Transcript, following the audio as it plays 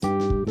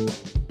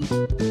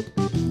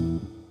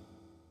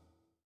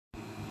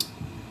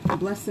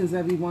Blessings,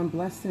 everyone.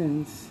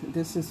 Blessings.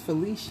 This is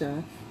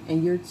Felicia,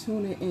 and you're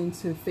tuning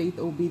into Faith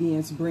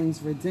Obedience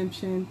Brings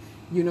Redemption.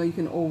 You know, you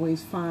can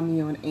always find me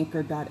on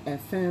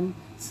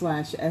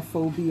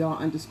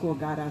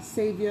anchor.fm/FOBR_God Our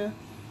Savior.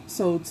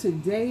 So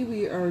today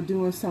we are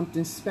doing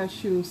something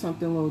special,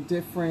 something a little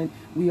different.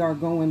 We are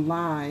going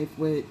live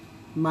with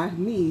my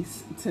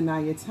niece,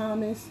 Tanayah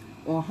Thomas,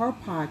 on her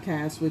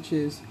podcast, which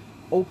is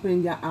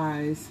Open Your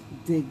Eyes,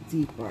 Dig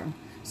Deeper.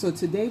 So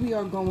today we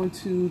are going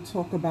to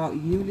talk about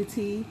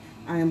unity.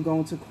 I am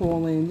going to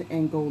call in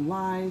and go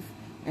live,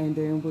 and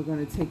then we're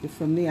going to take it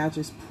from there. I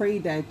just pray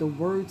that the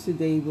word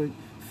today would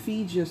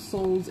feed your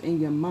souls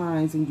and your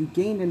minds, and you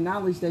gain the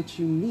knowledge that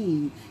you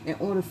need in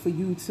order for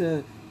you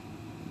to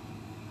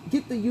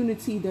get the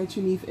unity that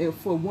you need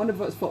for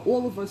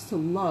all of us to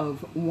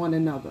love one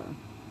another.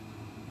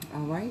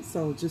 All right,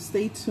 so just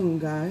stay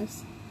tuned,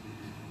 guys.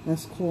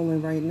 Let's call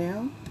in right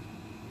now.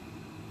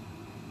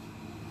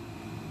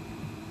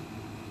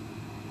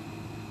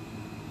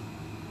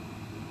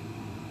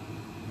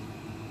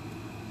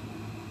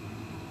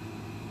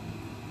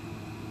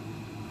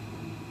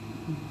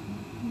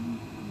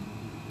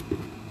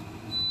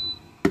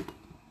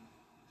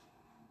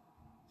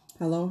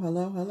 Hello,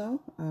 hello,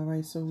 hello. All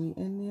right, so we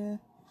in there.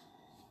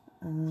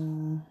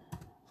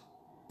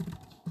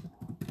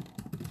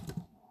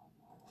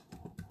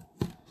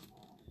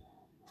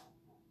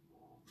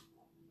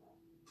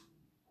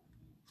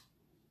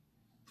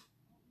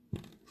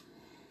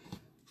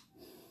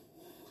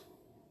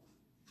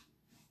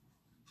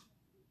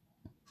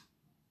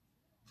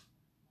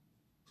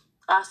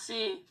 I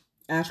see.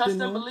 Afternoon.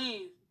 Trust and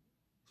believe.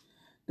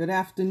 Good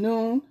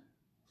afternoon.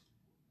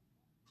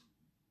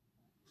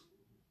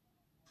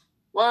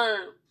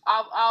 Word.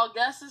 Our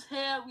guest is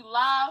here. We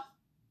live.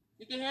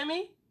 You can hear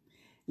me?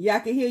 Yeah, I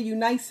can hear you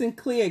nice and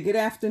clear. Good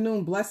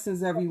afternoon.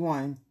 Blessings,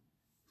 everyone.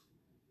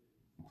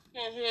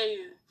 Can't hear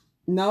you.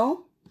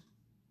 No?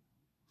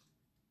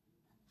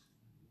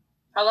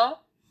 Hello?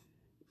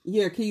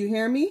 Yeah, can you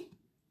hear me?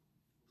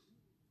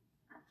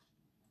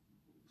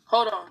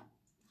 Hold on.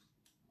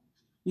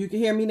 You can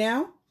hear me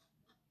now?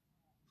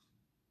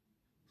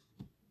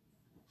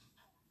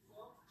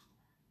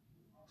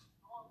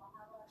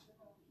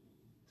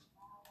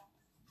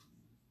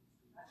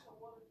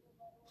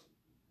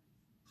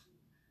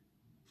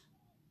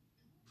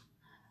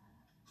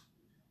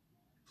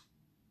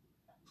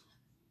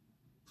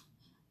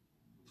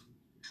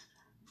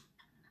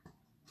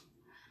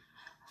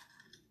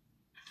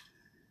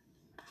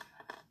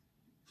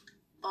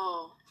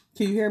 Oh.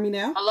 Can you hear me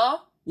now?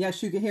 Hello?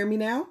 Yes, you can hear me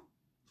now?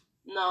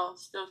 No,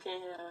 still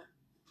can't hear her.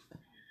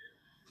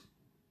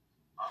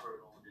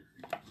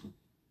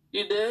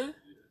 You did?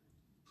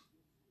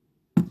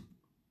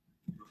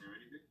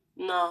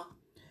 No.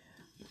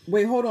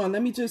 Wait, hold on.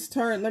 Let me just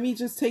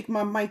take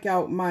my mic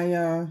out.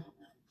 Hold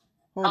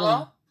Hello?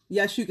 on.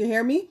 Yes, you can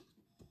hear me?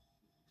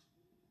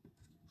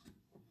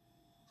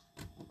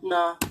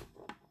 No.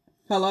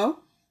 Hello?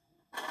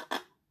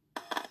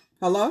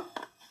 Hello?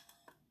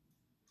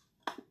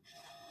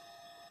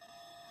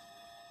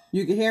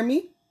 You can hear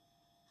me?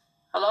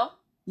 Hello?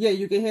 Yeah,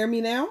 you can hear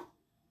me now?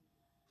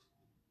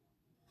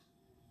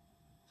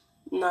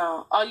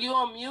 No. Are you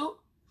on mute?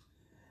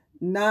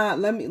 Nah,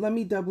 let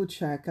me double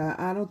check.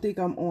 I don't think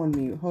I'm on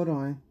mute. Hold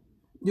on.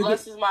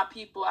 Bless is my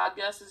people. Our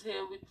guest is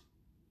here. We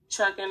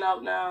checking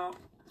out now.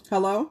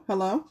 Hello?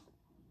 Hello?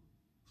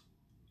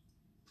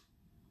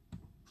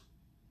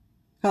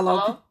 Hello?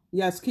 Hello?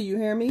 Yes, can you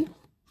hear me?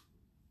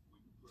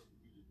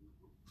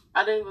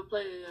 I didn't even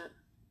play it yet.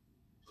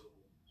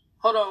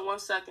 Hold on 1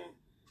 second.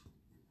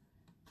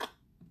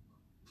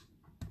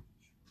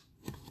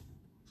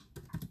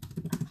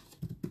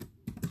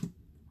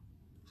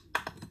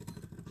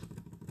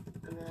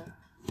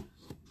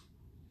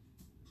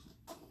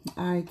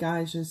 All right,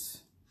 guys,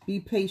 just be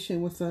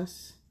patient with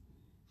us.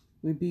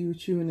 We'll be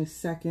with you in a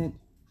second.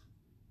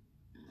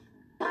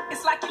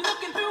 It's like you're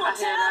looking through a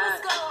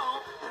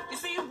telescope. You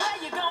see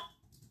where you go.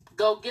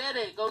 Go get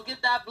it. Go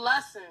get that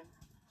blessing.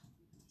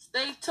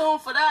 Stay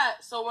tuned for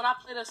that. So when I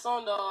play the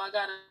song, though, I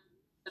gotta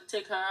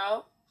take her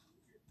out.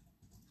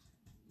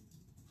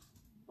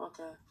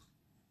 Okay.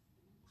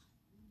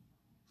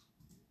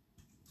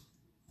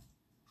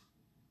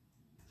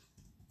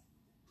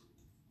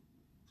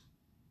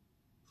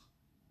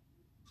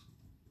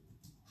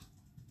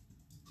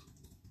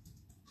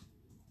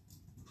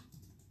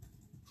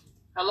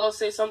 Hello,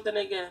 say something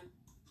again.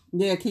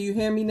 Yeah, can you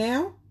hear me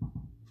now?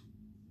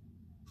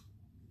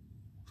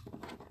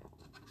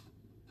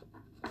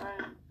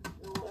 Alright.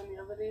 Any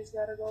other days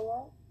gotta go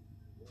out?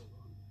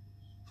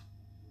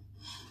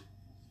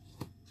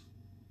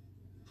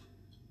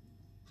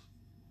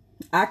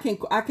 I can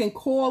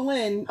call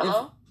in.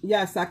 Hello?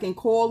 Yes, I can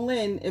call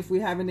in if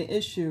we're having an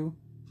issue.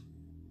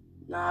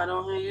 Nah, I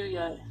don't hear you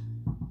yet.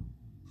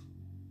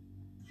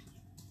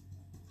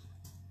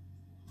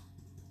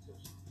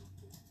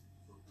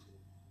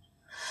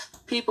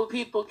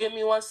 People, give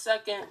me 1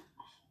 second.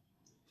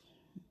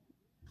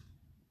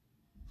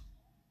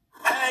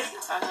 Hey,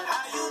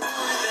 how you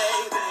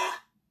doing, baby?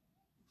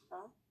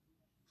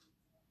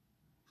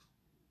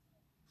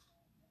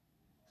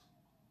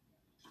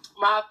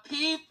 My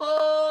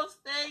people,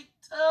 stay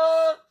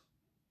tuned.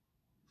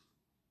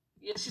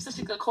 Yeah, she said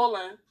she could call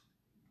in.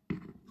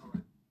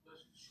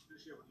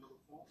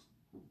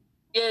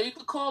 Yeah, you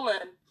could call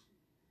in.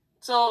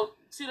 So,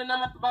 see the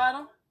number at the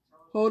bottom?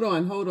 Hold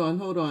on.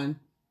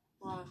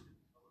 What?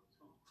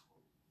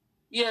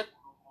 Yeah,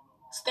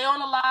 stay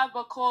on the live,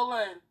 but call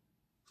in.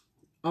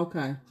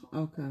 Okay.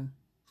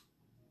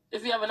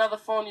 If you have another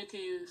phone you can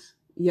use.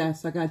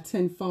 Yes, I got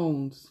 10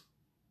 phones.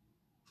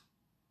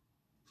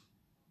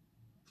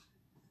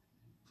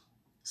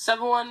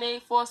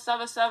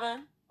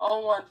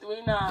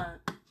 718-477-0139.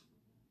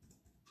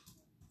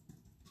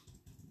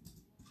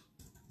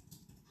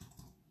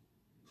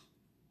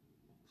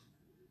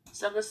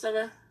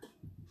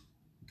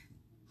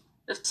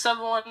 It's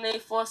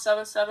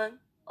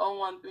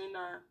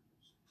 718-477-0139.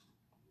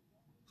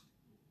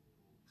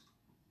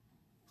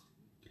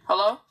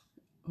 Hello?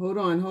 Hold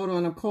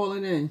on. I'm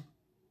calling in.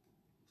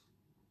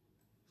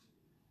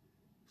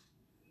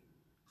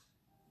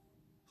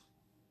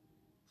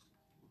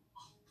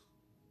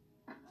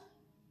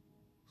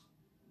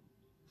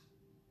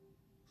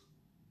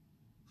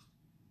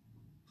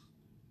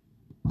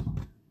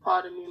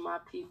 Pardon me, my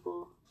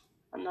people.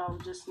 I know I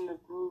was just in the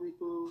groovy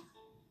groove.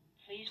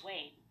 Please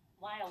wait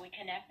while we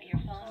connect your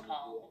phone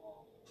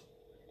call.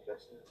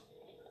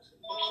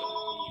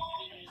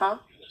 Huh?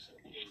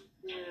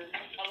 Yeah.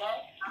 Hello?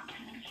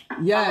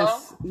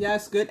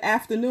 Yes. Good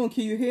afternoon.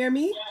 Can you hear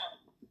me?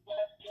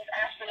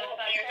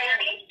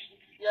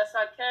 Yes,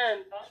 I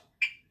can.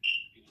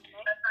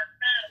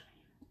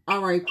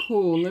 All right,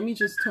 cool. Let me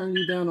just turn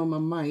you down on my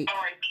mic.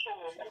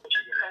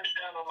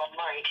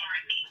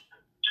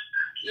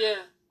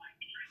 Yeah.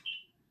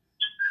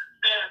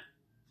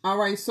 All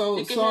right, so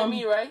You can hear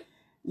me, right?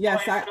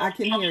 Yes, I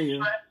can hear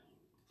you.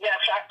 Yes,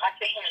 I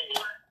can hear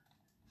you.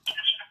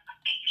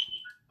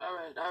 All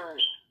right.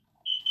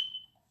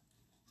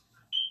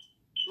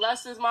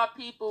 Blessings, my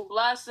people.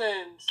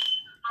 Blessings.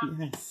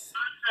 Yes.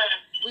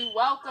 We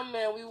welcome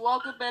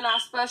in our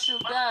special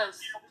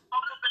guest.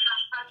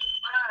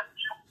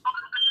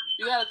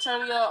 You gotta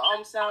turn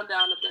your sound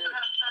down a bit.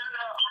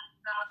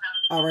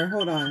 All right,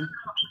 hold on.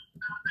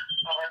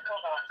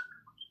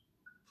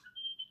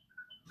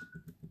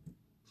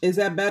 Is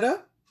that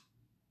better?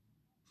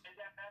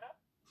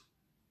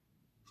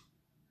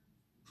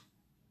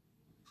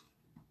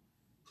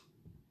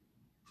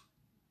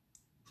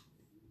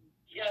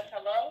 Yes,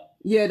 hello?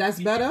 Yeah,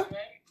 that's better.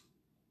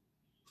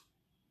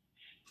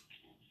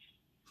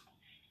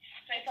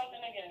 Say something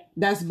again.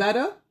 That's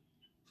better?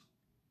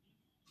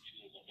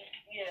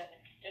 Yeah,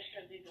 it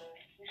should be good.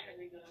 We should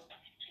be good.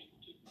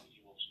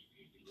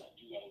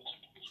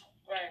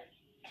 Right.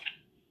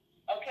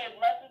 Okay,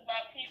 blessed my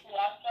people.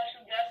 Our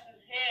special guest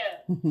is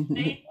here.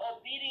 Faith,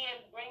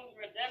 obedience brings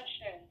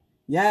redemption.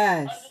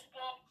 Yes.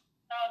 Underscore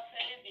our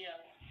Savior.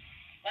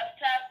 Let's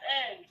tap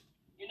in.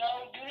 You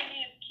know,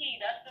 unity is key.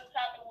 That's the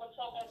topic we're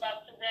talking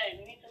about today.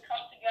 We need to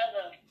come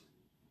together.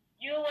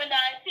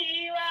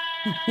 UNITY.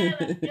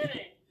 Let's get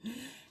it.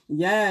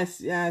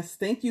 Yes.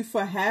 Thank you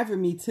for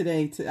having me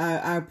today.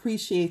 I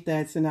appreciate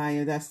that,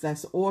 Tanayah.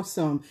 That's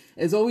awesome.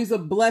 It's always a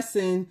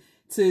blessing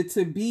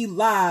to be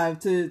live,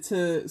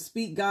 to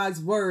speak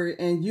God's word,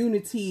 and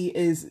unity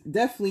is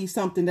definitely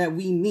something that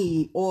we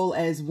need all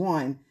as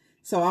one.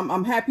 So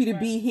I'm happy to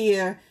be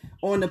here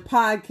on the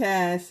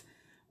podcast.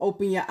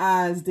 Open your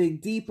eyes, dig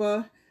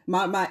deeper.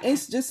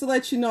 Just to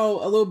let you know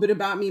a little bit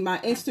about me, my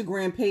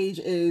Instagram page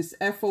is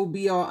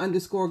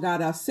FOBR_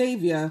 God Our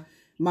Savior.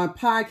 My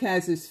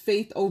podcast is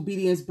Faith,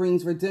 Obedience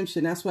Brings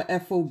Redemption. That's what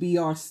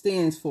FOBR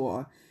stands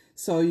for.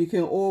 So you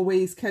can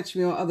always catch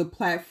me on other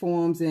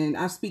platforms, and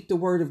I speak the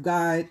word of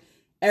God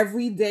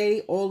every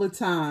day, all the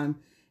time.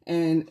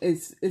 And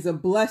it's a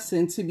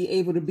blessing to be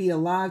able to be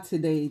alive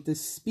today to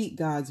speak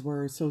God's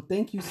word. So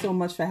thank you so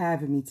much for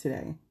having me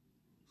today.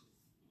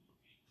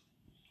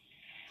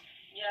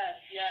 Yes,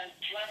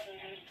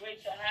 blessings. It's great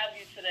to have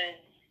you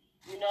today.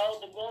 You know,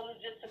 the goal is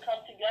just to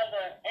come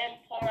together and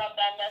pour out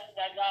that message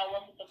that God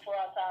wants us to pour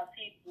out to our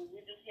people.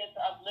 We're just here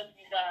to uplift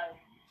you guys,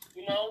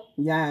 you know?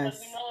 Yes.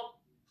 Because we know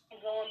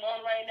what's going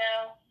on right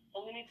now,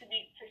 but we need to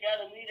be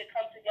together. We need to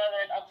come together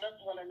and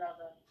uplift one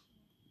another.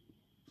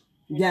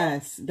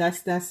 Yes,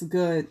 that's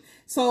good.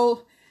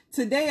 So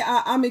today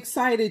I'm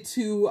excited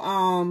to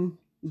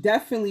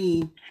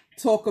definitely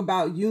talk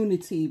about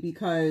unity,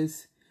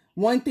 because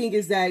one thing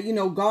is that, you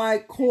know,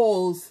 God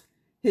calls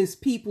his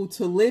people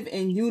to live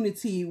in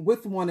unity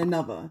with one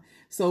another.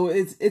 So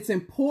it's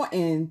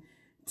important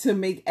to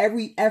make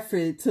every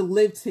effort to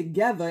live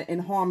together in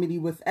harmony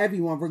with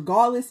everyone,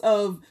 regardless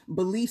of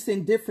beliefs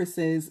and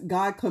differences.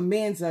 God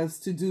commands us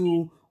to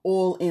do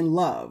all in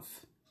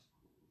love.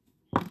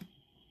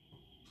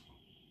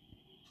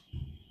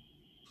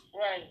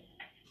 Right.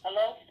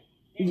 Hello?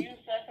 You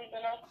said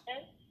something else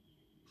again?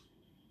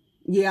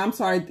 Yeah, I'm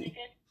sorry.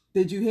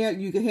 Did you hear?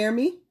 You can hear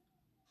me?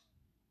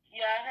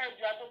 Yeah, I heard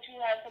you. I thought you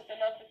had something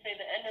else to say,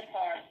 the ending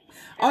part.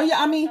 Oh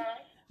yeah, I mean,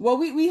 well,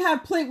 we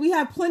have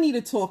plenty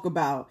to talk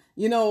about.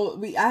 You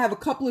know, I have a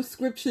couple of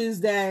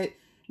scriptures that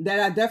that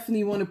I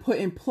definitely want to put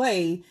in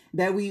play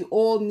that we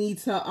all need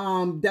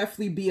to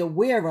definitely be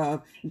aware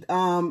of.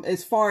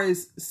 As far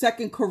as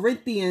 2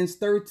 Corinthians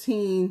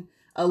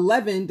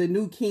 13:11, the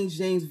New King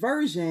James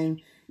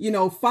Version,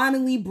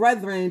 finally,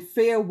 brethren,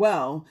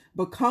 farewell,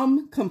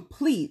 become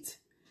complete,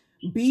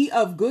 be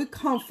of good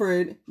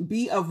comfort,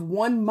 be of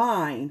one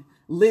mind,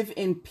 live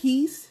in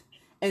peace,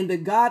 and the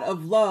God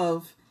of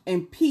love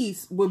and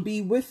peace will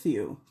be with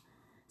you.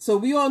 So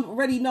we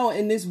already know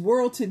in this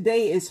world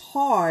today, it's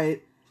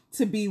hard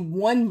to be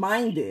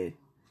one-minded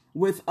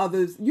with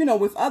others,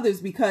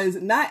 because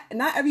not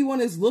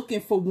everyone is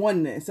looking for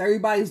oneness.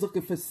 Everybody's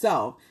looking for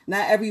self.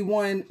 Not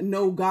everyone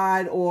know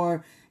God,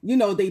 or,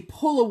 they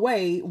pull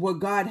away what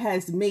God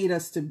has made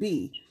us to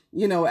be.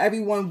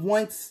 Everyone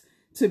wants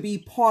to be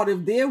part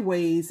of their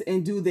ways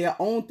and do their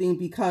own thing,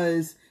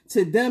 because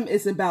to them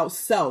it's about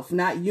self,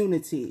 not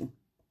unity.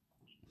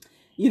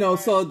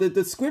 So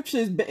the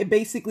scriptures,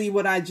 basically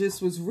what I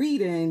just was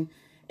reading,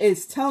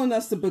 is telling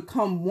us to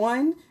become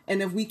one.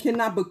 And if we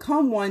cannot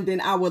become one, then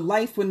our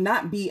life will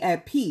not be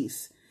at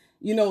peace.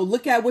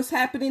 Look at what's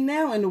happening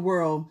now in the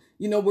world,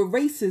 with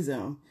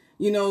racism.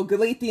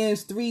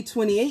 Galatians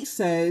 3:28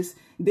 says,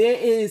 there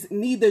is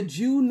neither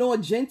Jew nor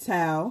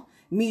Gentile,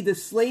 neither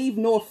slave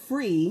nor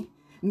free,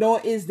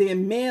 nor is there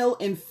male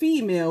and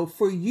female,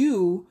 for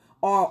you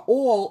are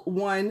all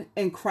one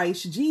in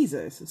Christ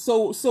Jesus.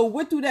 So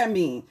what do that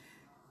mean?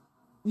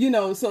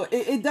 So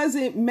it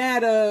doesn't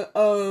matter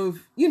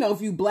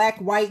if you black,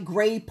 white,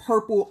 gray,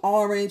 purple,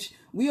 orange,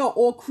 we are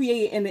all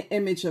created in the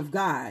image of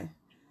God.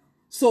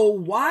 So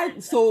why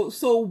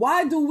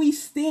do we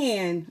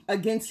stand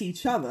against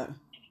each other?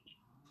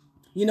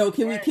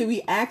 Can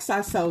we ask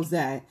ourselves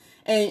that?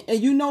 And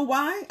you know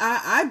why?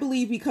 I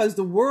believe because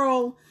the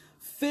world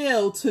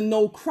failed to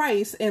know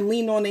Christ and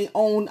lean on their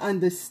own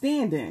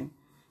understanding.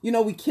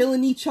 We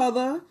killing each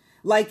other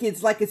like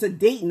it's a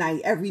date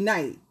night every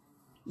night.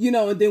 And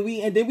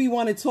then we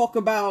want to talk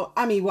about,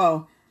 we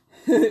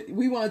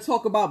want to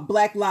talk about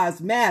Black Lives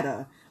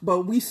Matter,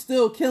 but we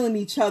still killing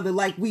each other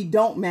like we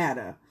don't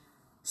matter.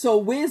 So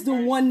where's the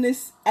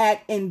oneness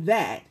at in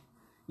that?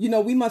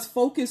 We must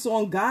focus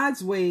on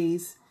God's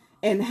ways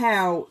and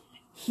how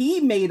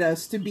he made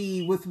us to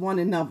be with one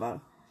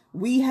another.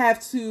 We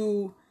have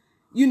to,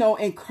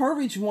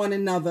 encourage one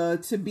another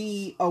to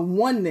be a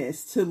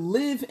oneness, to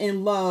live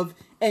in love,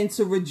 and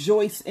to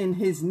rejoice in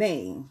his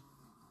name.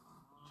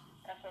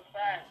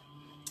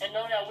 And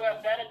know that we're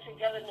better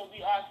together than we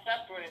are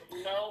separate,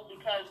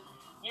 because,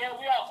 we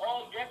are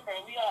all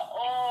different. We are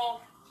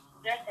all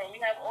different.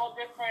 We have all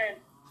different,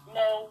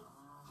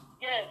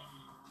 gifts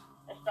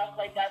and stuff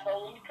like that. But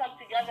when we come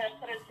together and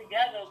put it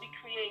together, we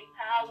create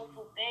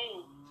powerful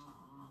things,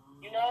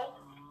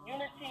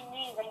 Unity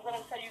means, I'm going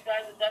to tell you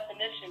guys the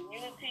definition.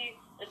 Unity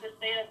is the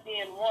state of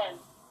being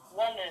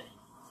oneness,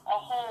 a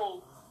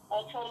whole,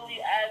 or totally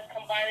as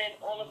combining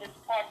all of its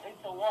parts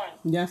into one.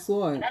 Yes,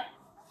 Lord. That's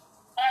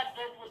God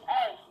did with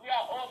us. We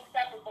are all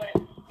separate, but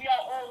we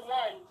are all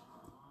one.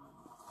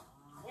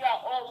 We are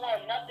all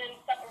one. Nothing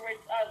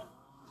separates us.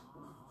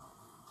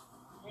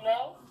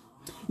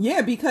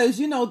 Yeah, because,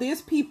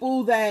 there's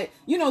people that,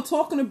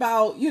 talking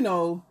about,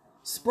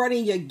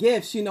 spreading your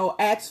gifts,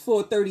 Acts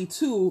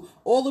 4:32,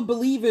 all the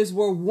believers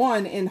were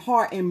one in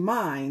heart and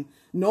mind.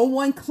 No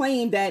one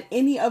claimed that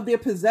any of their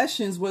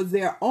possessions was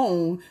their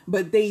own,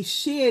 but they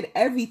shared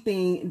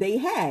everything they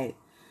had.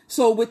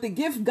 So with the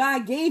gift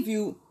God gave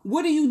you,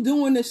 what are you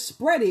doing to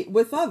spread it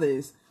with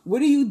others?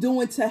 What are you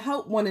doing to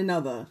help one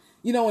another?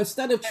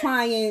 Instead of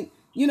trying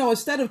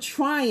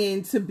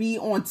to be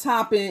on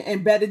top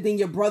and better than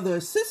your brother or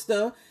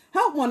sister,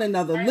 help one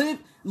another.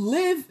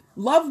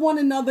 Love one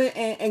another,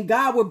 and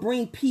God will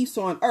bring peace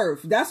on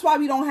earth. That's why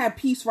we don't have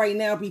peace right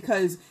now,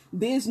 because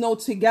there's no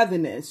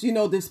togetherness.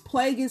 This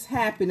plague is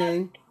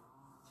happening.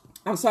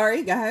 I'm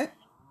sorry, go ahead.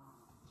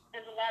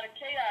 There's a lot of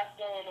chaos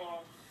going on.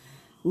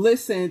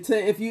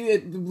 If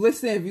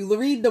you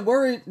read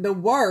the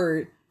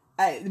word,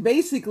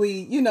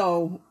 basically,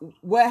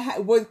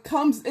 what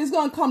comes is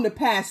going to come to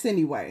pass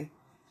anyway.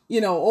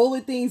 All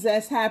the things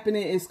that's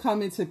happening is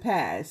coming to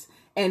pass.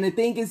 And the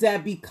thing is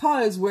that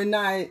because we're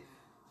not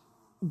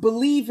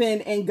believing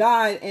in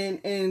God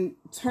and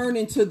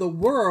turning to the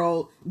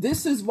world,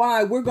 this is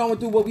why we're going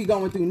through what we're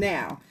going through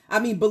now.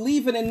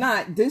 Believe it or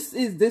not, this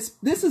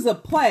is a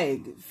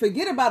plague.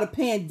 Forget about a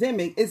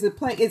pandemic. It's a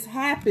plague. It's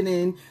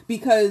happening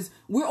because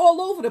we're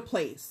all over the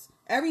place.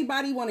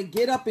 Everybody want to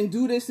get up and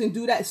do this and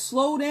do that.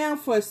 Slow down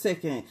for a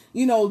second.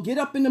 Get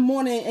up in the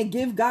morning and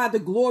give God the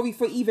glory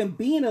for even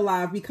being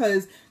alive,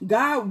 because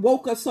God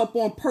woke us up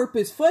on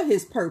purpose for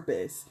his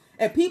purpose.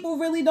 And people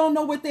really don't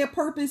know what their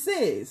purpose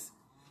is.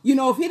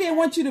 If he didn't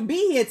want you to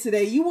be here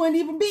today, you wouldn't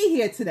even be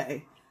here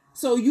today.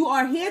 So you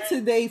are here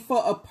today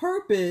for a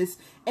purpose.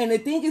 And the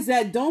thing is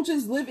that don't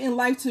just live in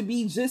life to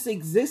be just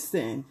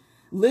existing.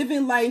 Live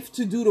in life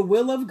to do the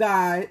will of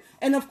God.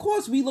 And of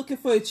course, we looking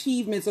for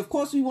achievements. Of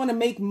course, we want to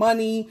make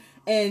money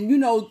and,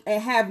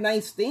 and have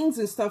nice things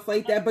and stuff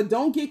like that. But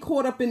don't get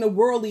caught up in the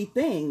worldly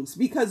things,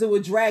 because it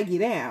will drag you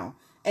down.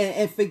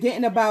 And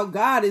forgetting about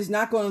God is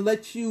not going to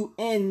let you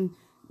in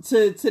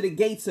to the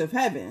gates of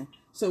heaven.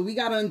 So we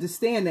got to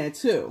understand that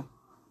too.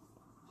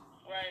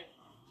 Right.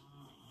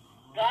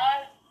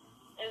 God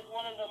is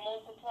one of the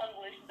most important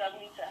relationships that we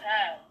need to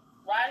have.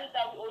 Why is it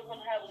that we always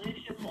want to have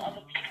relationships with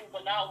other people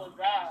but not with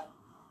God?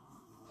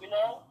 You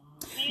know?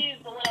 He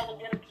is the one that will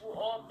get us through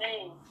all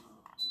things.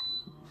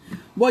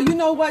 Well, you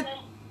know what?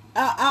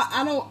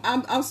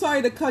 I'm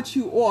sorry to cut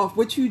you off.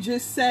 What you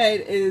just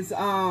said is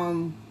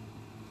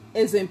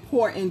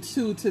important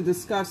too to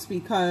discuss,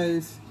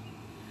 because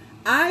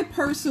I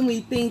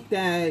personally think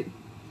that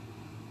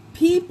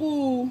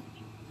people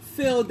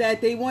feel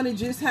that they want to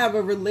just have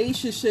a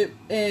relationship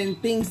in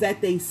things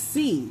that they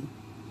see,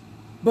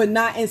 but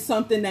not in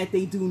something that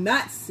they do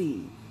not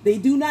see. They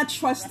do not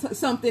trust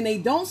something they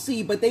don't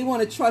see, but they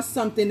want to trust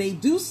something they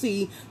do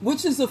see,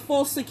 which is a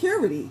false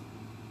security.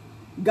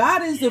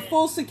 God is the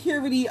full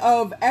security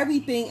of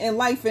everything in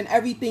life and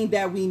everything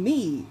that we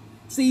need.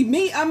 See,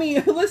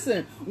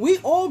 listen, we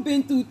all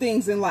been through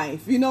things in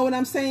life. You know what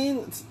I'm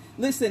saying?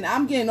 Listen,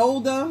 I'm getting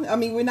older.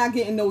 We're not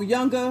getting no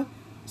younger.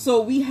 So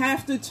we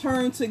have to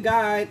turn to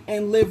God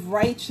and live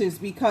righteous,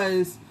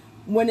 because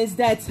when it's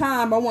that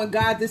time, I want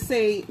God to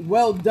say,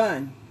 well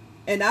done.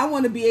 And I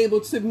want to be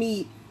able to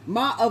meet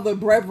my other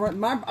brethren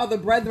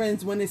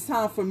when it's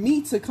time for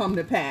me to come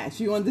to pass.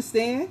 You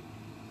understand?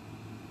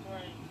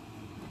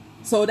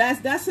 So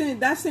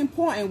that's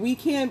important. We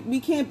can't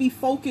be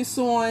focused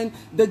on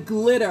the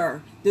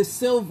glitter, the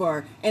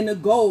silver, and the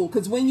gold,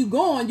 because when you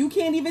go on, you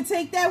can't even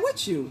take that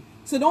with you.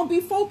 So don't be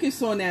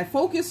focused on that.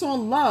 Focus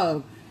on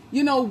love.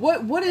 You know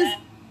what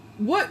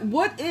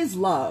is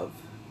love?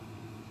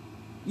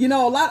 You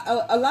know,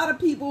 a lot of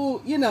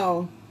people, you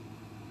know,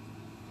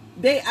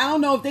 I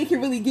don't know if they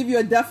can really give you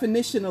a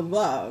definition of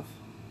love.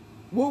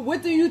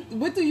 What do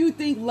you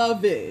think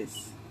love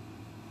is?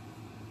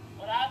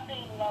 What I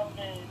think love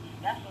is,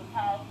 that's a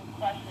powerful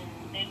question.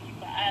 Thank you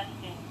for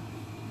asking.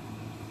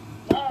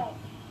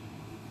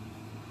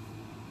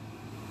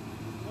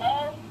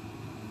 Love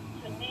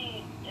to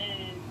me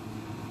is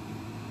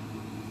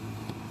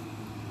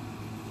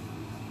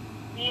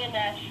being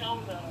that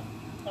shoulder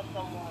for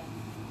someone.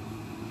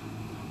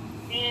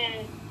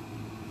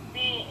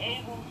 Being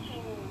able to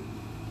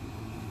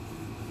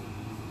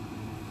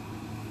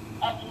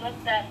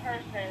uplift that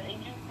person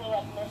and you feel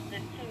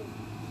uplifted too.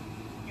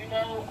 You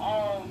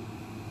know,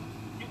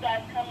 you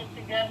guys coming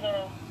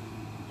together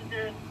to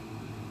just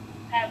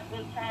have a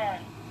good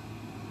time.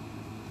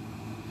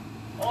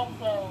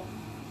 Also,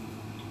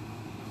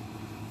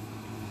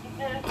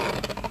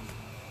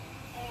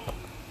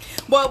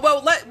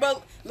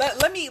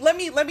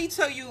 let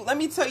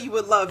me tell you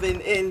what love,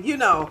 and you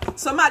know,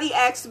 somebody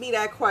asked me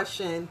that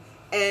question,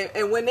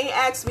 and when they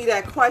asked me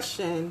that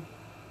question,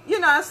 you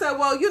know, I said,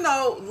 well, you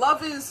know,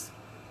 love is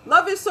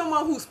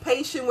someone who's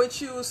patient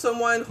with you,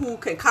 someone who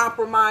can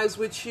compromise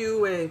with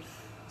you, and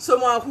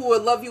someone who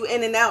will love you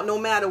in and out no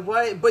matter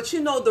what. But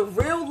you know, the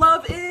real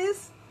love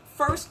is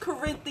 1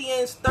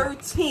 Corinthians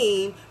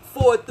 13,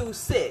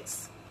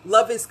 4-6.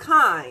 Love is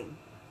kind.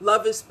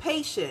 Love is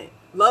patient.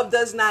 Love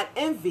does not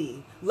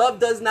envy. Love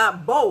does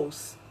not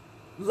boast.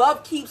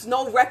 Love keeps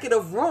no record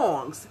of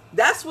wrongs.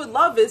 That's what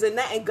love is, and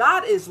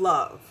God is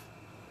love.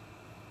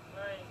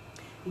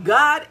 Right.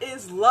 God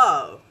is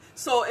love.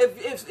 So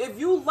if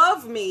you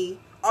love me,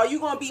 are you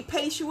going to be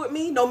patient with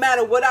me no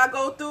matter what I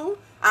go through?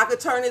 I could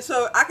turn into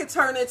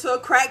a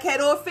crackhead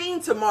or a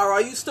fiend tomorrow.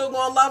 Are you still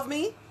going to love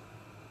me?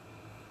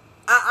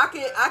 I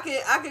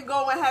could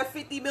go and have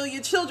 50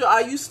 million children.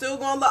 Are you still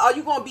going to are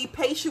you going to be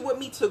patient with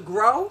me to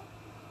grow?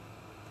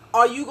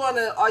 Are you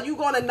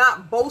gonna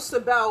not boast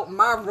about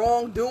my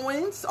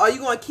wrongdoings? Are you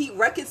gonna keep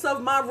records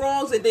of my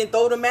wrongs and then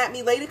throw them at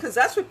me later? Because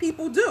that's what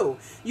people do.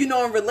 You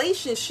know, in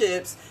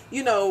relationships,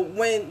 you know,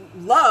 when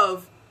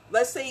love,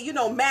 let's say, you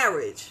know,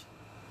 marriage.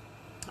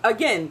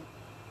 Again,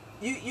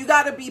 you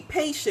gotta be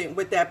patient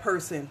with that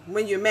person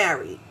when you're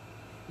married.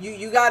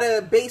 You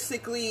gotta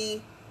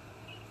basically,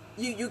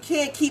 you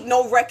can't keep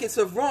no records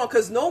of wrong,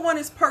 because no one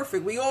is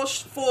perfect. We all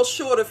fall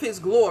short of His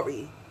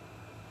glory.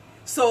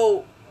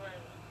 So,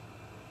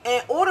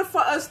 in order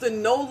for us to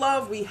know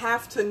love, we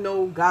have to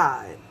know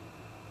God.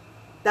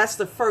 That's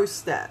the first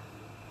step.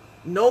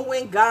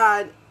 Knowing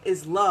God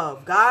is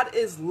love. God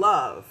is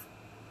love.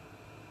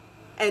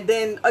 And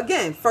then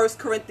again, 1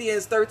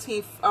 Corinthians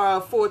 13,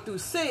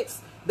 4-6,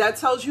 that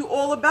tells you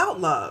all about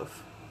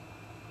love.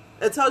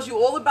 It tells you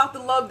all about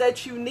the love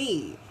that you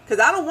need. Because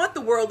I don't want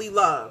the worldly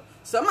love.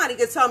 Somebody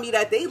could tell me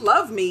that they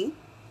love me,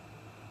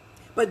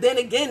 but then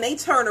again, they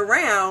turn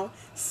around,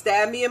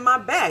 stab me in my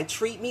back,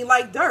 treat me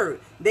like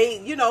dirt. They,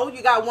 you know,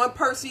 you got one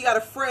person, you got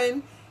a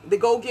friend, they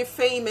go get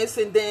famous,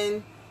 and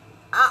then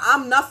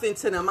I'm nothing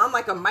to them. I'm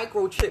like a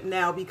microchip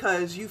now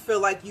because you feel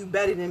like you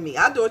better than me.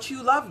 I thought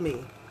you loved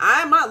me.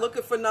 I'm not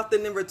looking for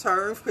nothing in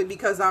return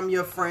because I'm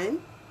your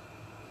friend.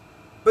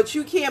 But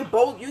you can't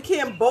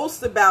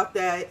boast about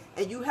that,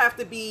 and you have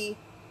to be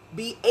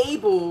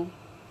able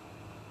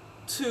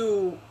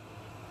to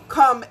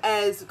come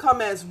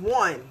as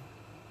one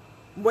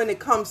when it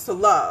comes to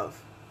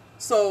love.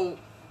 So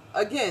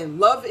again,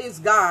 love is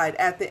God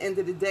at the end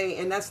of the day,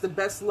 and that's the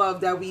best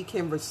love that we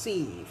can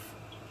receive.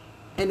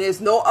 And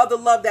there's no other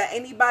love that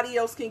anybody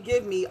else can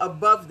give me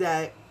above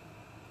that,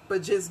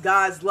 but just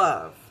God's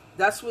love.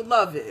 That's what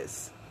love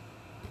is.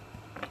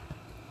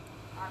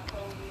 I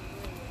totally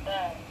agree with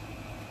that.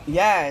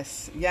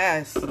 Yes,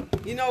 yes.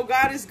 You know,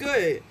 God is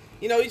good.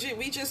 You know,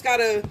 we just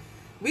gotta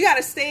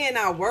stay in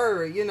our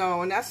word, you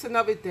know, and that's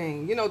another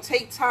thing. You know,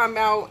 take time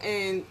out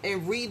and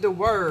read the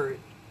word.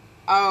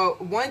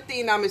 One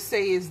thing I'm gonna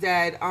say is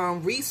that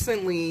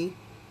recently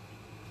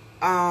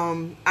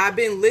I've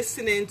been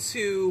listening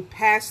to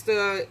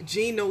Pastor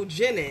Gino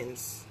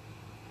Jennings.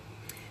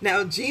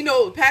 Now,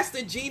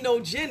 Pastor Gino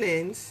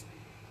Jennings,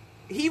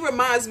 he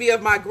reminds me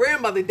of my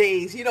grandmother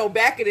days. You know,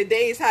 back in the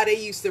days how they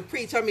used to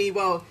preach. I mean,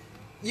 well,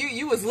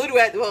 you was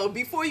little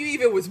before you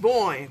even was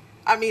born.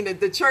 I mean,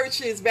 the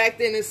churches back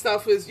then and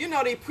stuff was, you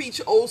know, they preach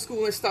old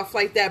school and stuff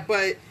like that.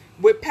 But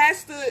with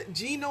Pastor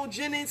Gino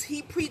Jennings,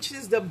 he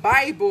preaches the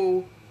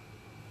Bible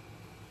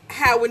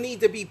how it need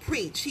to be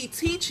preached. He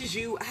teaches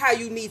you how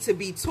you need to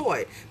be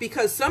taught.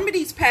 Because some of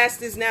these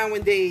pastors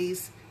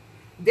nowadays,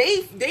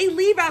 they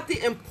leave out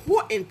the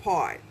important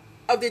part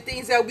of the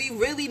things that we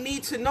really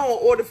need to know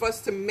in order for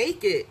us to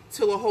make it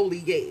to the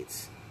holy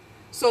gates.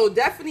 So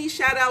definitely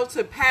shout out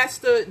to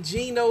Pastor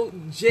Gino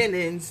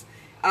Jennings.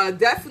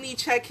 Definitely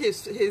check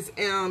his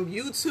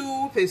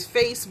YouTube, his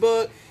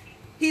Facebook.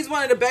 He's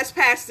one of the best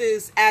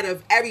pastors out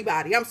of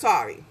everybody. I'm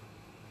sorry.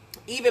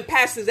 Even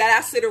pastors that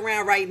I sit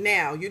around right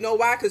now. You know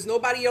why? Because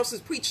nobody else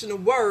is preaching the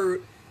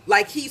word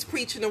like he's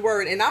preaching the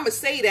word. And I'm going to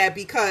say that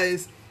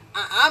because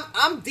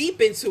I'm deep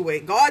into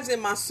it. God's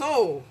in my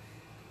soul.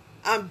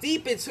 I'm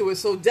deep into it.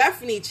 So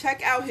definitely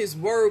check out his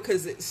word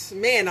because,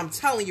 man, I'm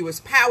telling you, it's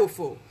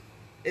powerful.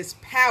 It's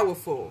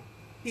powerful.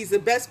 He's the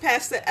best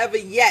pastor ever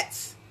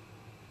yet.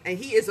 And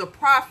he is a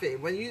prophet.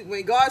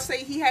 When God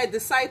say he had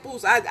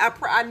disciples,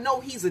 I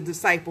know he's a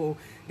disciple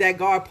that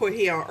God put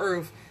here on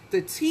earth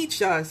to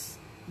teach us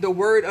the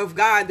word of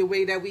God the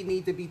way that we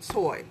need to be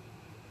taught.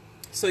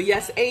 So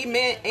yes,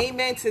 amen.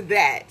 Amen to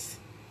that.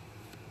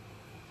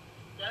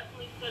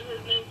 Definitely send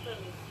his name to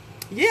me.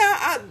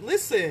 Yeah,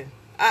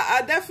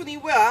 I definitely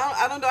will.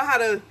 I don't know how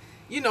to,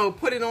 you know,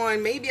 put it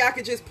on. Maybe I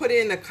could just put it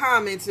in the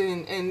comments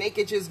and they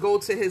could just go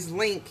to his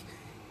link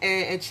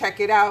and check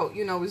it out.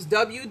 You know, it's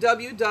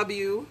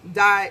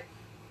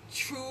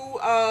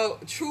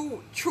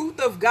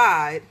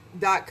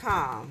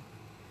www.truthofgod.com.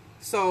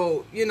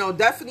 So, you know,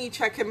 definitely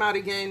check him out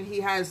again. He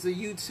has the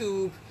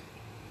YouTube,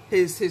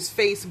 his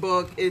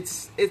Facebook.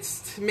 It's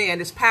man,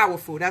 it's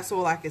powerful. That's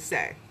all I can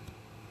say.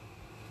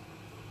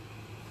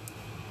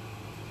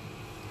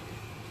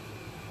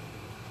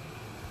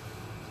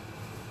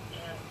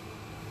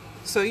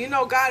 So, you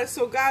know, God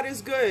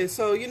is good.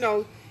 So, you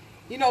know,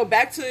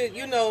 back to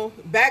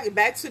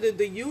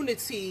the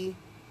unity,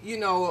 you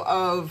know,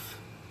 of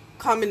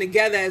coming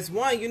together as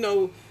one. You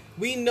know,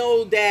 we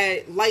know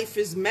that life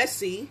is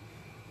messy.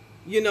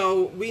 You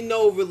know, we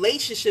know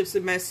relationships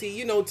are messy.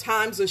 You know,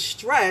 times of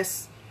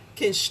stress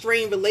can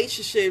strain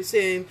relationships,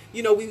 and,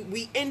 you know,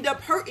 we end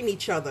up hurting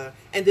each other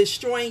and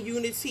destroying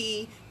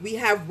unity we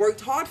have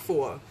worked hard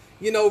for.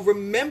 You know,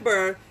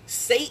 remember,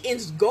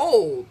 Satan's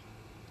goal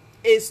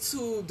is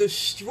to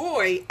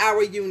destroy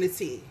our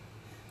unity.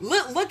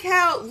 Look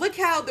how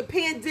the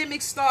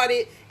pandemic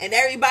started and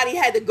everybody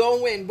had to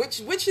go in,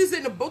 which is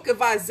in the book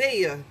of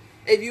Isaiah.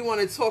 If you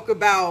want to talk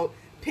about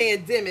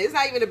pandemic, it's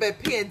not even about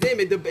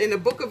pandemic. In the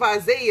book of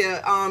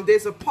Isaiah,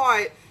 there's a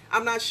part,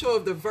 I'm not sure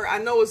of the verse. I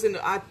know it's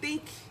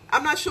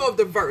I'm not sure of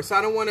the verse.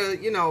 I don't want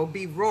to, you know,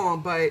 be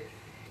wrong, but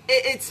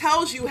it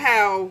tells you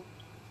how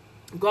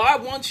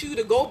God wants you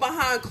to go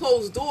behind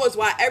closed doors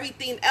while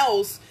everything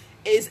else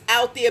is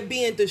out there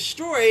being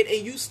destroyed,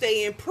 and you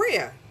stay in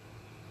prayer.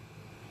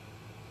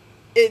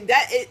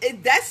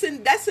 That's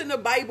in the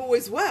Bible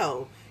as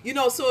well. You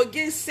know, so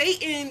again,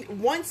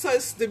 Satan wants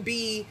us to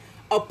be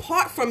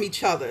apart from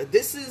each other.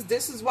 This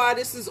is why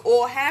this is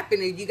all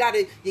happening. You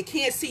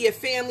can't see your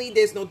family.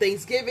 There's no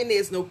Thanksgiving.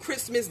 There's no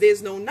Christmas.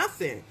 There's no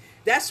nothing.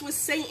 That's what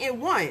Satan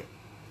wants.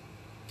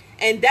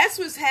 And that's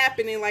what's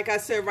happening, like I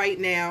said, right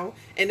now.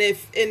 And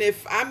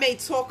if I may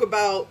talk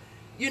about,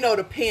 you know,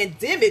 the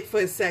pandemic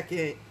for a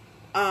second,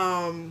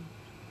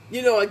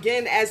 you know,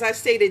 again, as I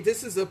stated,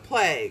 this is a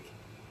plague.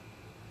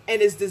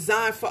 And it's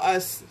designed for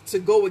us to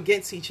go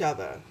against each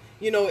other.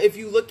 You know, if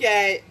you look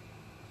at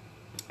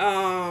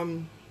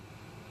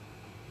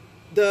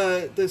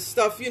the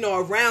stuff, you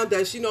know, around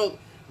us, you know,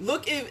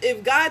 look,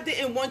 if God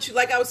didn't want you,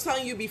 like I was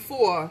telling you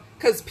before,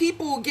 because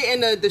people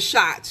getting the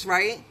shots,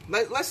 right?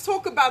 Let's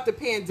talk about the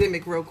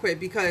pandemic real quick,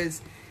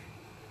 because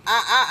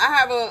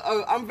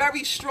I'm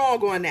very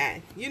strong on that.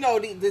 You know,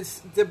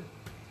 the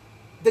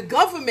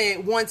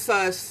government wants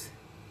us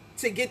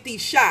to get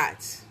these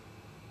shots.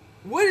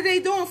 What are they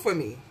doing for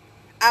me?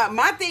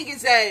 My thing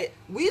is that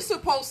we're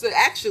supposed to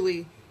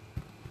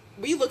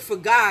we look for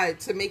God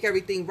to make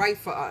everything right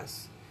for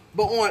us.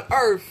 But on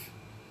earth,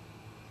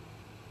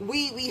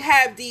 we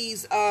have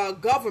these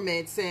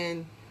governments,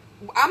 and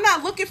I'm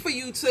not looking for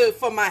you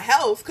for my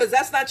health, because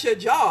that's not your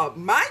job.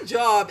 My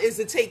job is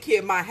to take care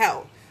of my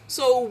health.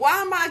 So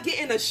why am I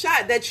getting a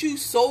shot that you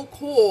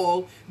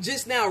so-called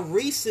just now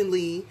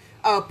recently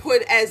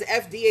put as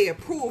FDA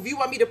approved? You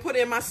want me to put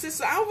it in my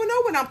system? I don't even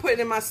know what I'm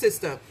putting in my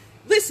system.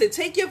 Listen,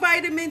 take your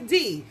vitamin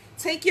D.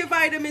 Take your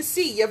vitamin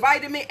C, your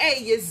vitamin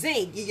A, your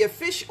zinc, your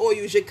fish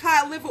oils, your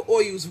cod liver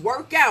oils.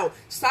 Work out.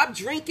 Stop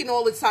drinking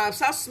all the time.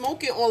 Stop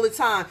smoking all the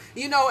time.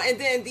 You know, and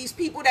then these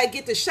people that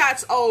get the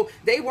shots, oh,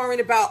 they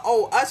worrying about,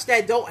 oh, us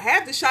that don't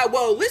have the shot.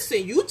 Well,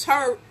 listen, you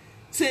turn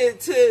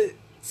to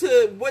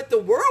what the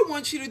world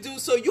wants you to do,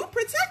 so you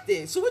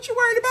protected. So what you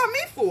worried about me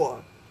for?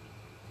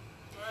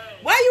 Right.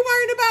 Why you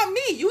worried about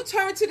me? You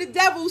turn to the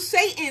devil,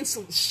 Satan's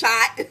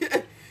shot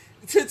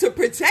to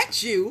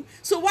protect you.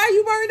 So why are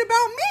you worried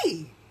about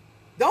me?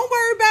 Don't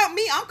worry about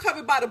me. I'm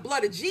covered by the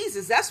blood of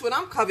Jesus. That's what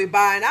I'm covered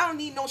by. And I don't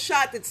need no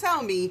shot to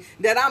tell me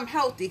that I'm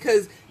healthy,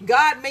 because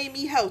God made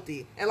me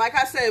healthy. And like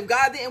I said, if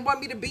God didn't want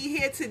me to be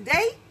here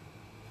today,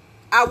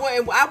 I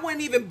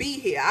wouldn't even be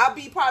here. I'll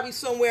be probably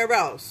somewhere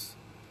else,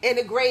 in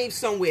the grave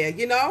somewhere,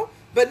 you know.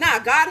 But nah,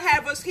 God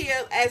have us here,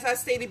 as I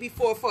stated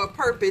before, for a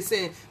purpose.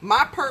 And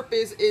my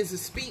purpose is to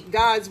speak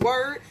God's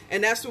word.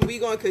 And that's what we're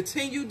going to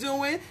continue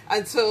doing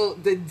until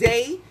the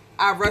day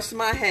I rest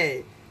my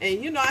head.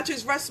 And, you know, I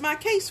just rest my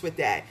case with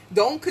that.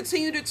 Don't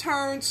continue to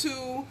turn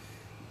to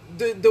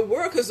the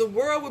world, because the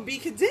world would be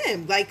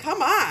condemned. Like,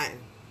 come on.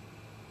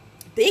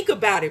 Think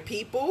about it,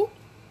 people.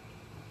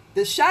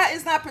 The shot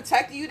is not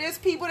protecting you. There's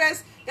people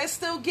that's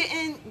still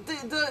getting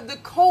the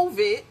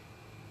COVID,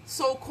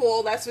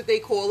 so-called, that's what they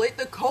call it,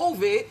 the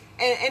COVID,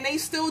 and they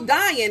still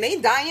dying. They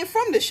dying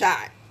from the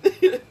shot.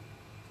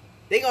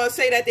 They going to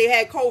say that they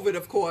had COVID,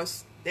 of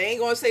course. They ain't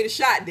going to say the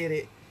shot did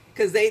it.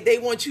 Because they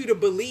want you to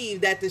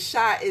believe that the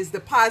shot is the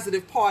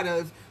positive part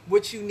of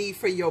what you need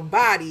for your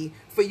body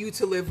for you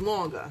to live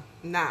longer.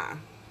 Nah.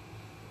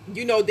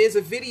 You know, there's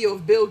a video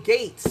of Bill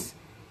Gates,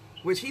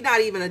 which he's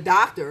not even a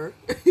doctor.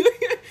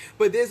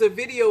 But there's a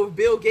video of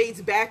Bill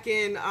Gates back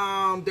in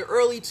the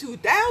early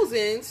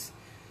 2000s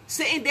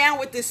sitting down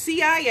with the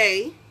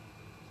CIA,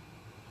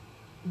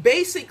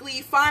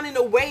 basically finding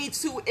a way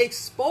to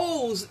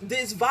expose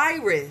this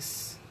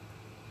virus.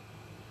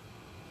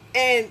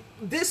 And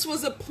this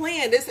was a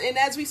plan. And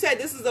as we said,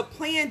 this is a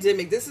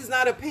plandemic. This is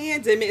not a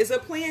pandemic. It's a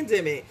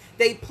plandemic.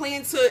 They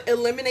plan to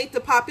eliminate the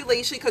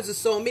population because there's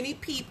so many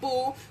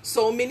people,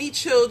 so many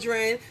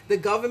children. The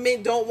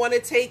government don't want to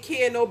take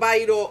care of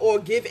nobody or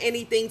give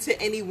anything to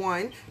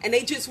anyone. And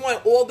they just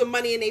want all the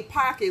money in their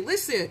pocket.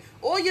 Listen,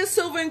 all your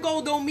silver and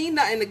gold don't mean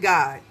nothing to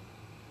God.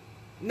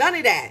 None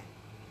of that.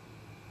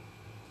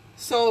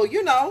 So,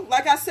 you know,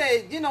 like I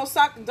said, you know,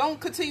 don't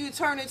continue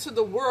turning to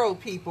the world,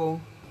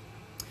 people.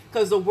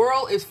 Because the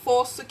world is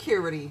false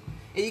security.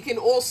 And you can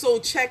also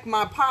check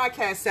my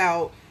podcast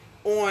out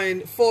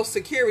on false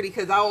security,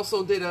 because I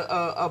also did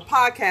a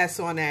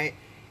podcast on that.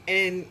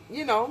 And,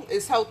 you know,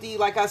 it's healthy,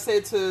 like I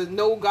said, to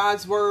know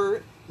God's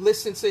word,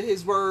 listen to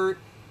his word,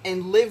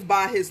 and live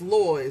by his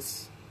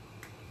laws.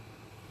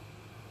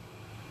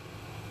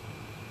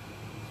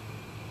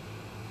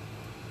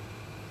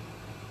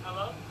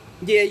 Hello?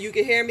 Yeah, you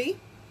can hear me?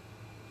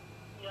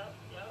 Yep.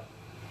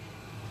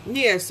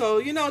 Yeah, so,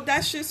 you know,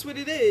 that's just what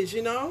it is,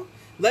 you know.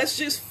 Let's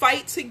just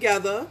fight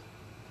together,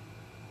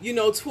 you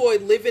know,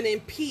 toward living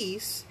in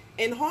peace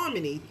and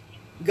harmony.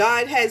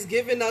 God has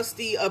given us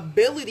the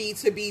ability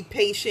to be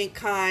patient,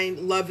 kind,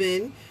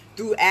 loving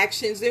through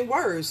actions and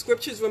words.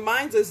 Scriptures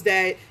reminds us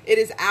that it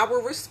is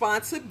our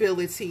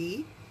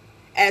responsibility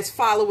as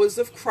followers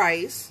of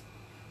Christ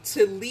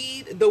to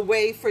lead the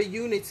way for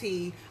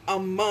unity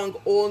among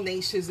all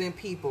nations and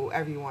people,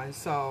 everyone.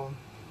 So,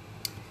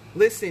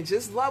 listen,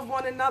 just love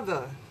one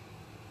another.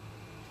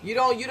 You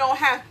don't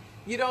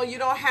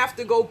have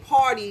to go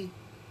party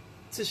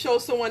to show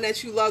someone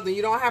that you love them.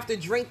 You don't have to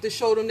drink to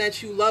show them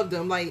that you love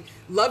them. Like,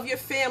 love your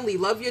family,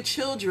 love your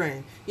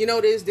children. You know,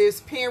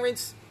 there's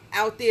parents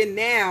out there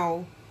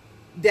now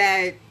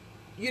that,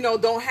 you know,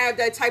 don't have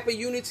that type of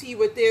unity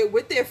with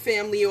their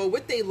family or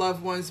with their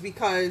loved ones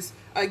because,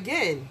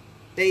 again,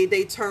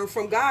 they turn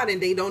from God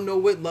and they don't know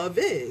what love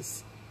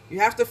is. You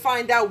have to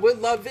find out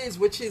what love is,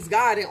 which is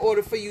God, in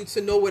order for you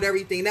to know what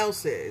everything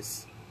else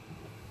is.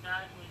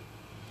 Exactly.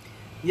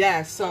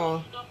 Yeah, so.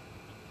 You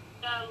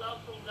got love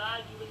from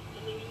God,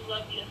 and then you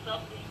love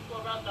yourself, and you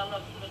pour out that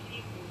love to the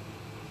people.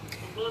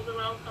 What goes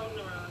around comes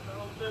around, the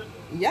whole circle.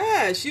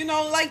 Yes, you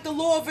know, like the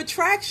law of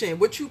attraction.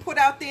 What you put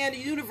out there in the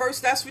universe,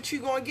 that's what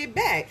you're going to get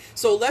back.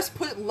 So let's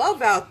put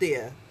love out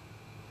there.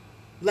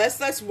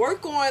 Let's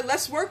work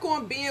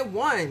on being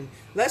one.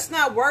 Let's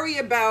not worry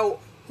about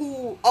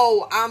who,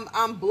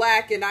 I'm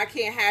black and I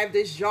can't have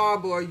this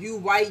job, or you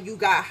white, you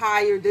got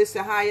hired this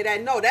and hired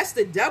that. No, that's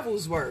the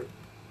devil's word.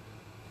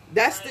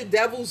 That's the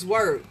devil's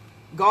word.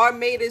 God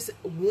made us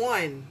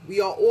one.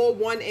 We are all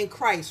one in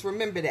Christ.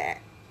 Remember that.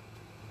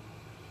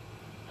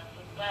 That's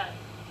a fact.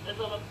 That's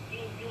all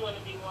you want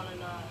to be one or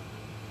not.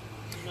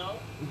 You know?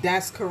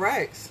 That's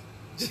correct.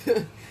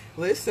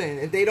 Listen,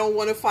 if they don't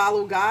want to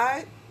follow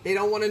God, they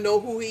don't want to know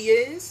who he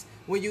is,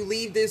 when you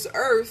leave this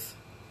earth,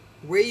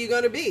 where you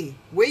gonna be,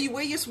 where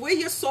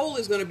your soul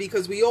is gonna be,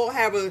 because we all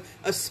have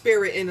a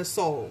spirit and a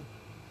soul.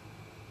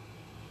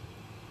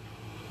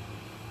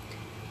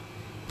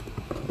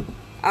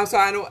 I'm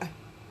sorry, I don't.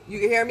 You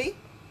can hear me?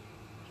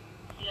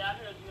 Yeah, I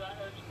heard you.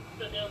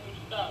 So they'll be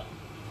stuck.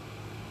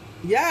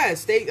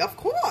 Yes,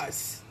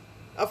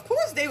 of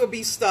course they would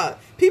be stuck.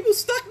 People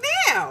stuck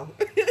now.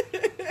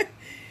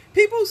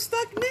 People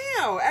stuck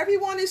now.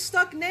 Everyone is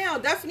stuck now.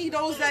 Definitely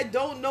those that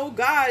don't know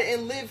God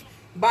and live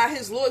by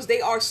his laws, they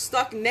are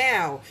stuck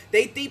now.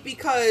 They think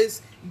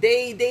because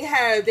they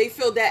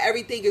feel that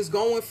everything is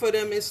going for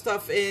them and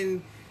stuff,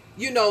 and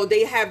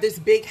they have this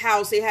big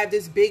house, they have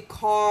this big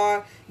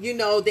car,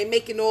 they're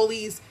making all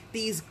these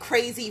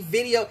crazy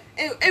video.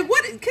 And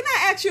what, can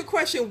I ask you a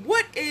question?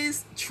 What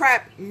is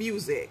trap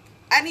music?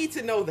 I need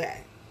to know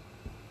that.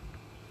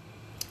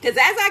 Because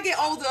as I get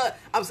older,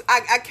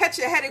 I catch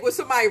a headache with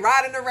somebody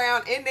riding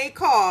around in their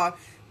car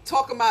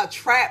talking about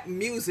trap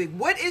music.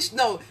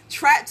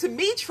 To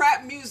me,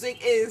 trap music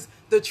is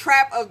the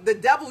trap of the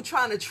devil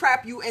trying to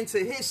trap you into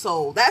his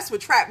soul. That's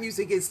what trap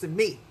music is to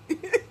me. I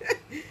agree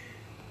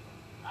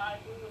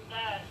with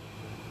that.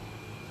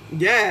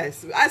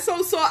 Yes. I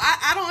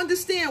don't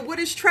understand what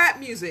is trap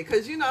music,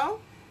 because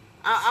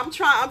I'm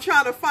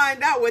trying to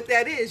find out what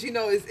that is.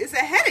 It's a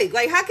headache.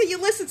 Like, how can you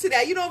listen to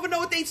that? You don't even know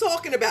what they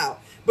talking about,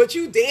 but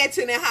you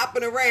dancing and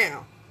hopping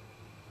around,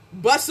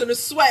 busting a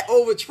sweat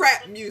over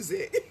trap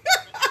music.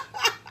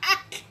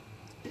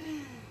 The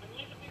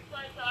music we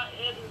play to our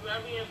ears is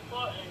very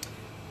important,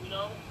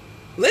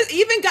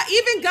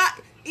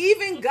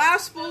 Even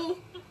gospel.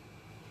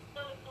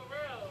 For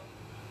real.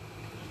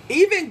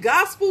 Even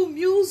gospel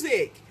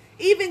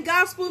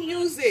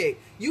music.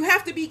 You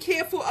have to be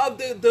careful of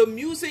the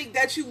music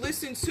that you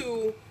listen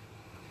to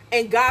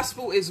and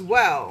gospel as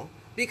well.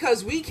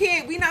 Because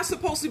we're not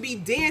supposed to be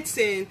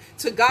dancing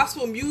to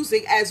gospel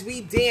music as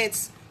we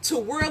dance to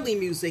worldly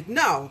music.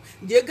 No,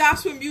 your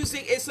gospel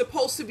music is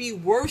supposed to be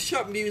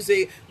worship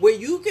music where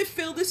you can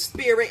feel the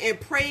spirit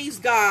and praise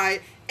God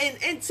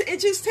and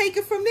just take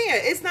it from there.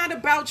 It's not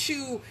about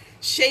you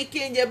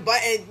shaking your butt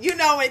and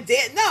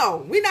dance.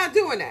 No, we're not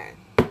doing that.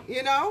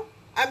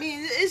 I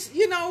mean, it's,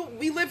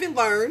 we live and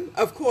learn,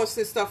 of course,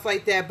 and stuff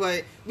like that,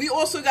 but we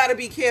also got to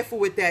be careful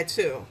with that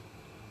too.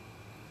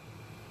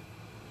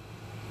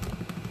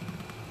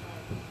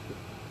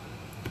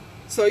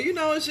 So,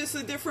 it's just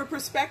a different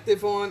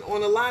perspective on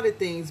a lot of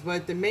things,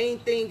 but the main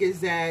thing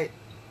is that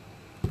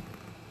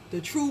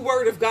the true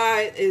word of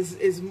God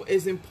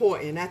is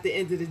important at the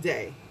end of the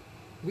day.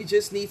 We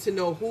just need to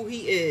know who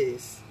he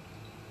is.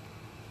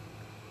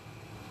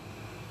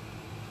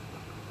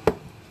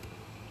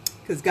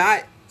 Because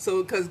God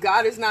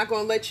is not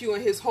going to let you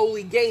in his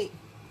holy gate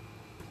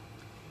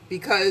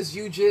because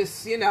you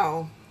just,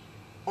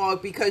 or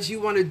because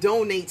you want to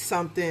donate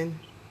something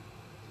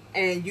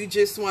and you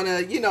just want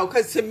to,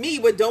 because to me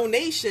with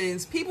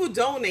donations, people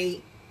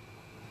donate,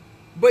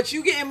 but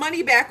you getting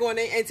money back on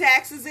it and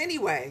taxes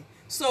anyway.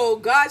 So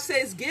God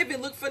says, give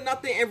and look for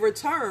nothing in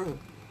return.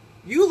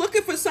 You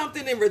looking for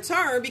something in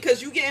return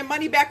because you getting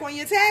money back on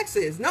your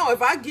taxes. No,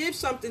 if I give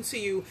something to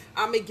you,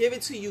 I'm going to give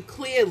it to you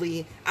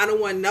clearly. I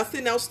don't want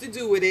nothing else to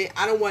do with it.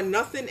 I don't want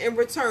nothing in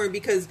return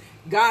because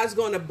God's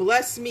going to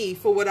bless me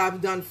for what I've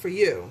done for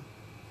you.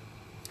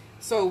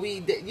 So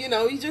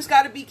you just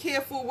got to be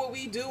careful what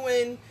we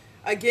doing.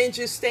 Again,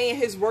 just stay in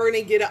his word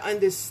and get an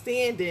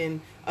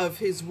understanding of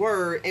his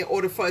word in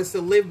order for us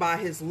to live by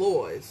his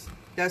laws.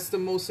 That's the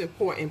most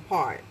important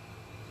part.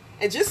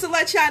 And just to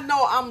let y'all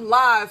know, I'm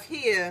live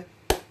here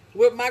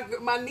with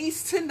my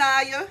niece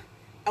Tanayah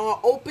on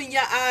Open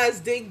Your Eyes,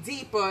 Dig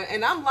Deeper.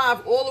 And I'm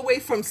live all the way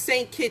from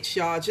St. Kitts,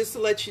 y'all. Just to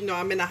let you know,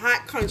 I'm in a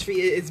hot country.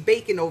 It's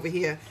baking over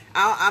here.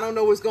 I don't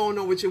know what's going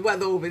on with your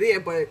weather over there,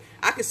 but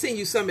I can send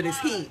you some of this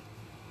heat.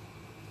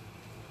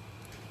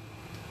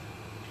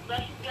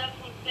 Special guest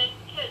from St.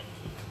 Kitts.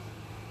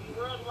 You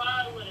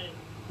worldwide with it.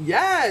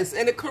 Yes,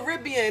 in the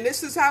Caribbean.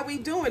 This is how we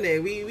doing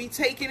it. We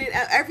taking it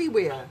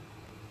everywhere.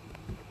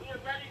 We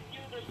already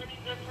viewed the many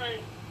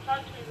different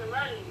countries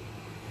already.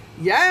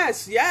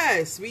 Yes.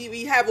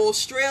 We have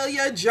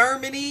Australia,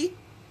 Germany,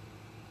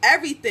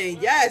 everything.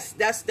 Yes,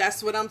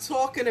 that's what I'm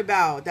talking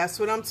about. That's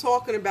what I'm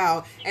talking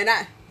about. And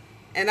I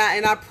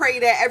pray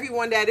that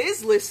everyone that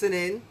is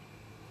listening,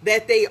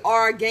 that they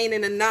are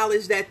gaining the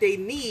knowledge that they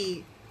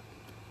need,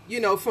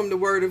 from the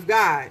Word of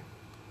God.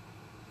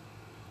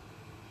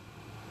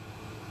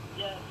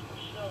 Yes, for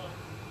sure.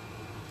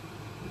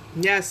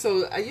 Yeah,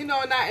 so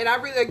and I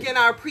really, again,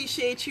 I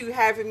appreciate you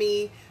having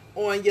me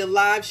on your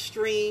live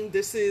stream.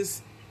 This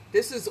is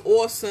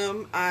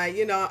awesome.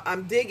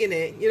 I'm digging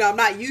it. I'm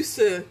not used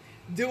to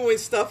doing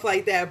stuff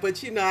like that,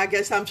 but I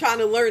guess I'm trying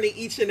to learn it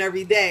each and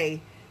every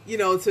day,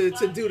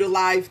 to do the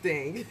live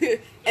thing.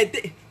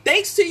 And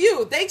thanks to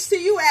you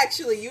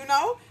actually,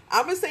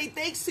 I'm gonna say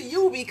thanks to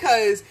you,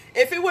 because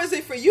if it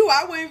wasn't for you,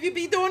 I wouldn't even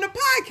be doing a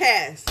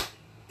podcast.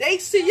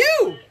 Thanks to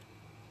you.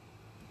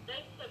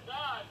 Thanks to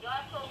God.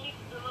 God told me to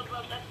deliver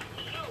a message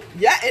to you.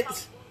 Yeah,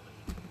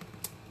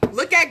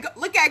 look at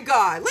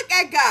God. Look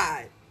at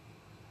God.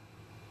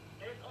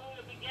 It's only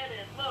the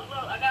beginning. Look,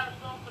 I got a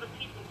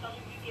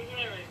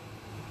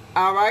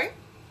All right.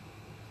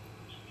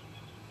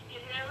 You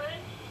hear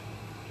it?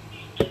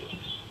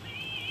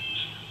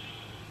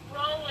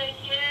 Rolling,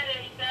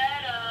 getting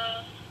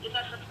better. Is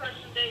that the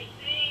person they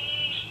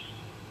see?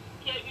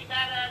 Can't be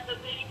mad at the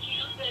things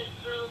you've been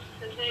through,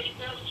 because they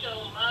built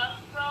your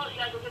muscle. You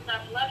gotta go get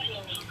that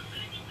blessing.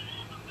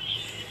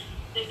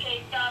 They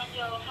can't stop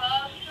your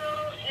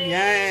hustle.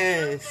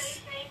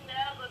 Yes. They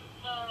never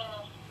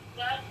fall.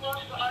 That's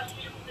what brought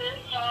you this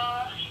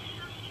far.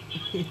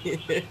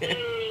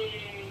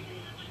 Hey.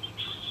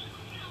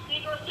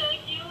 He gonna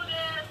take you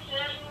there.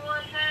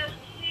 Everyone has a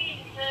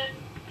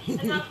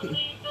season. And I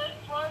believe this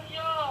was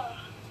yours.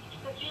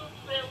 Because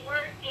you've been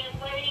working,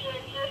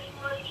 waiting. This is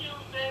what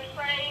you've been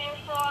praying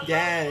for.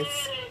 Yes.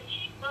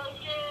 Go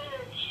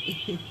get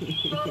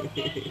it. Go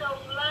get your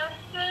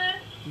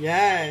blessing.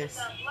 Yes.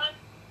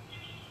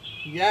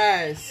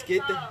 Yes.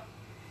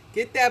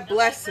 Get that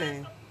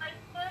blessing.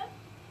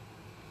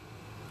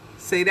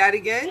 Say that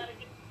again. You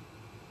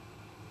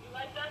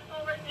like that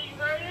song right there? You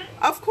heard it?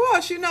 Of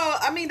course,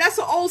 I mean, that's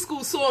an old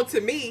school song to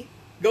me.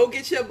 Go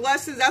get your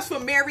blessings. That's for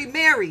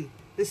Mary,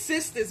 the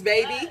sisters,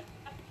 baby. Go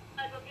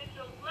get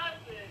your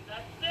blessing.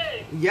 That's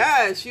it.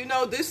 Yes,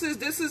 this is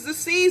the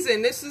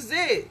season. This is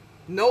it.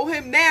 Know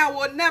him now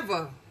or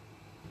never.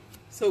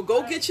 So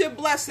go get your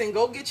blessing.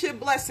 Go get your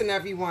blessing,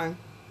 everyone.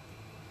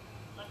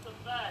 That's a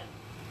fact.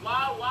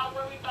 Why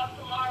worry about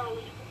tomorrow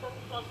when you can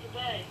focus on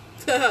today?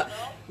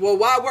 Well,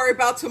 why worry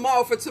about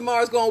tomorrow? For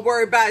tomorrow's going to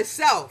worry about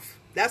itself.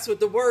 That's what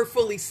the word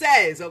fully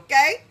says,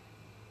 okay?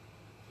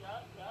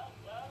 Yup.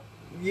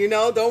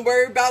 Don't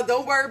worry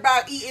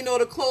about eating all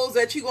the clothes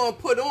that you're going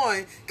to put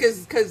on.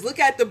 Cause look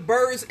at the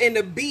birds and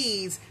the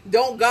bees.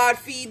 Don't God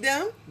feed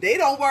them? They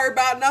don't worry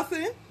about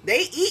nothing.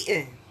 They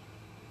eating.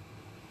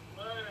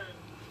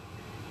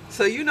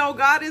 So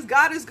God is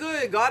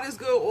good. God is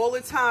good all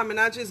the time, and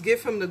I just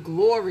give him the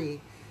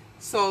glory.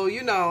 So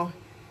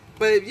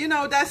but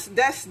that's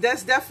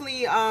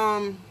definitely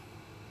I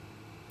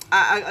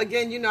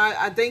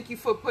thank you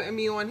for putting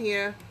me on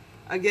here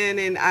again,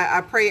 and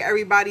I pray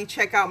everybody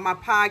check out my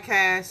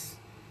podcast,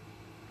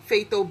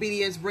 Faith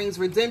Obedience Brings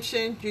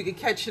Redemption. You can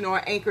catch it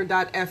on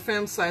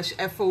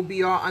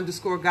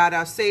anchor.fm/FOBR_God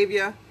Our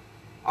Savior.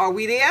 Are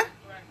we there?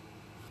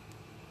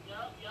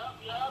 Yup.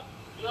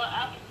 Your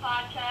Apple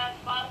Podcast,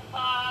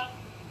 Spotify,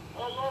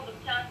 all over,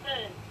 tap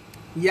in.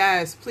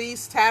 Yes,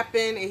 please tap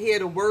in and hear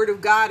the word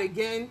of God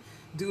again.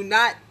 Do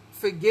not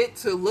forget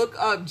to look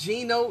up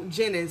Gino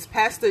Jennings,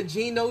 Pastor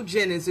Gino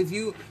Jennings. If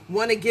you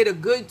want to get a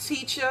good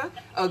teacher,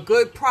 a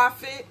good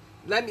prophet,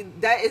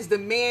 that is the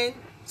man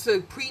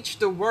to preach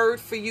the word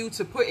for you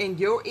to put in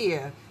your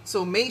ear.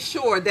 So make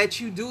sure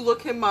that you do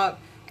look him up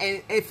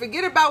and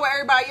forget about what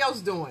everybody else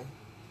doing.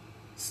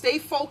 Stay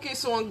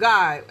focused on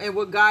God and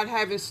what God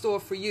have in store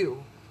for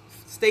you.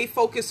 Stay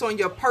focused on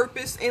your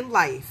purpose in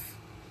life.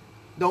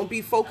 Don't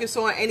be focused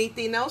on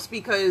anything else,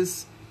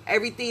 because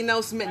everything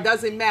else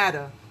doesn't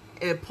matter.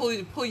 It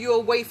pull you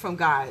away from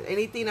God.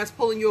 Anything that's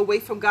pulling you away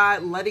from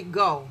God, let it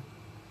go.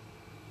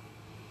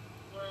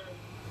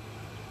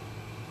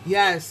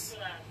 Yes.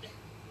 Thank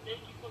you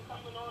for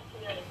coming on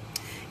today.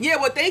 Yeah,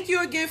 well, thank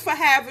you again for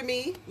having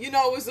me. It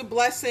was a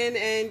blessing,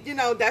 and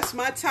that's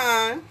my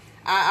time.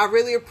 I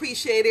really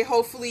appreciate it.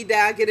 Hopefully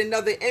that I get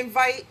another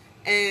invite,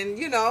 and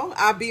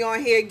I'll be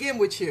on here again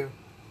with you.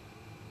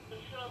 For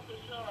sure.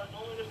 It's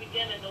only the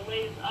beginning. The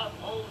way is up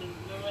only.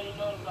 You already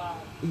know God.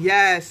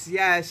 Yes.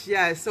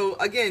 So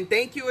again,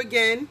 thank you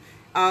again.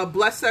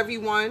 Bless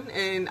everyone,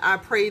 and I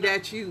pray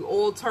that you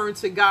all turn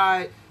to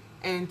God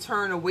and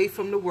turn away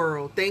from the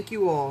world. Thank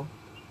you all.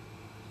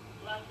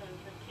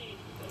 Blessings and peace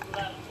and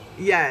blessings.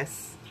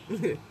 Yes.